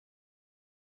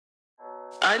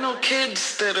I know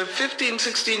kids that are 15,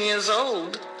 16 years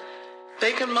old.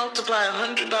 They can multiply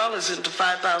 $100 into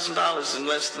 $5,000 in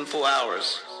less than 4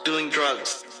 hours doing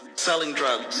drugs, selling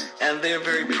drugs, and they're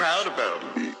very proud about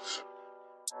it.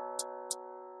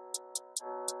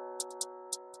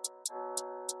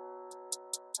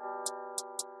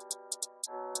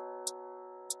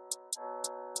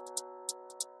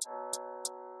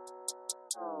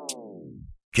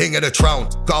 King of the throne,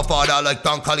 Godfather like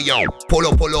Don Corleone. Pull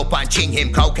up and ching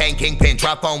him, cocaine kingpin.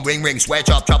 Trap on, ring ring, sweat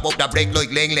up, chop up that brick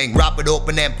like ling ling. Wrap it up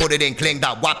and then put it in, cling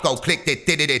that whap go, click it,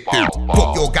 did it, do.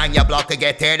 Fuck your gang, your block,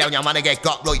 get tear down, your man get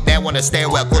got right there on the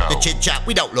stairwell. Cut the chit chat,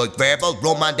 we don't like verbal.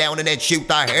 Run man down and then shoot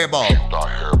that hairball.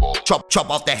 Chop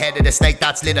off the head of the snake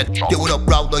that's littered. Do it up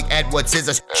road like Edward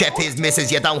Scissors. Chef his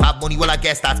missus, you don't have money, well I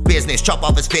guess that's business. Chop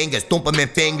off his fingers, dump him in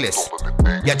fingless.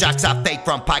 Your jacks are fake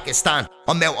from Pakistan.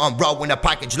 I'm out on road when the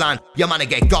package land. Your man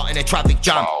get got in a traffic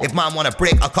jam. If man want a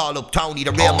brick, I call up Tony,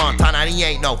 the real Montana, and he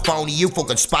ain't no phony. You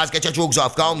fucking spaz, get your drugs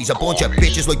off gomies. A bunch of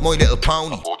bitches like My Little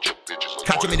Pony.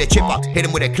 Catch him in the chipper, hit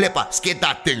him with a clipper, skid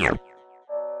that thing.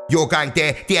 Your gang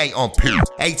there, they ain't on poo.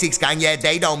 8-6 gang, yeah,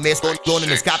 they don't miss. Run in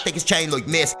the scap, take his chain like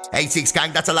miss. 8-6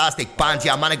 gang, that's elastic band.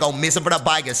 Yeah, man, I go missing for a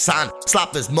bag of sand.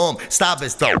 Slap his mum, stab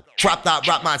his throat. Trap that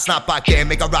rap man, snap back there,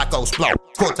 make a rat go explode.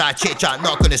 Cut that chit chat,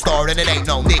 knock on the store, and it ain't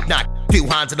no knick-knack. 2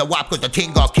 hands in the whap, cause the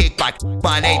thing got kicked back.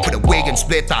 Man ain't for the wig and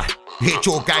split that. Hit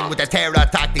your gang with a terror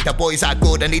tactic. The boys are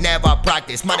good and they never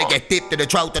practice. Man, I get dipped in the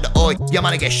throat of the eye. Yeah,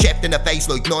 man, I get chefed in the face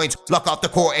like nines. Lock off the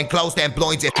court and close them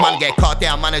blinds. If man get caught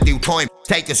down, man, I do time.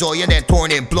 Take his eye and then turn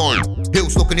him blind.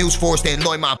 Who's looking, who's forced in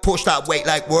line, man? Push that weight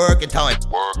like working time.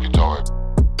 Working time.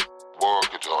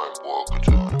 Working time. Working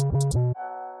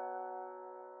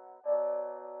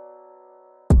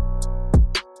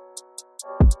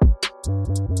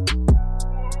time.